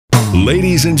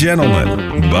Ladies and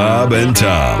gentlemen, Bob and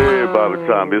Tom. Hey, Bob and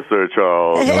Tom. It's Sir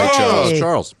Charles. Hey.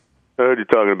 Charles. I heard you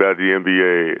talking about the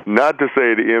NBA. Not to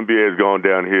say the NBA has gone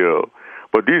downhill,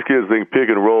 but these kids think pick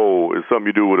and roll is something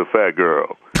you do with a fat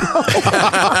girl.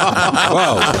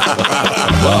 Wow.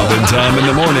 Bob and Tom in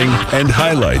the morning and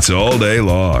highlights all day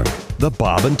long. The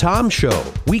Bob and Tom Show,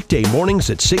 weekday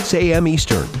mornings at 6 a.m.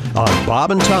 Eastern on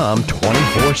Bob and Tom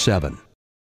 24/7.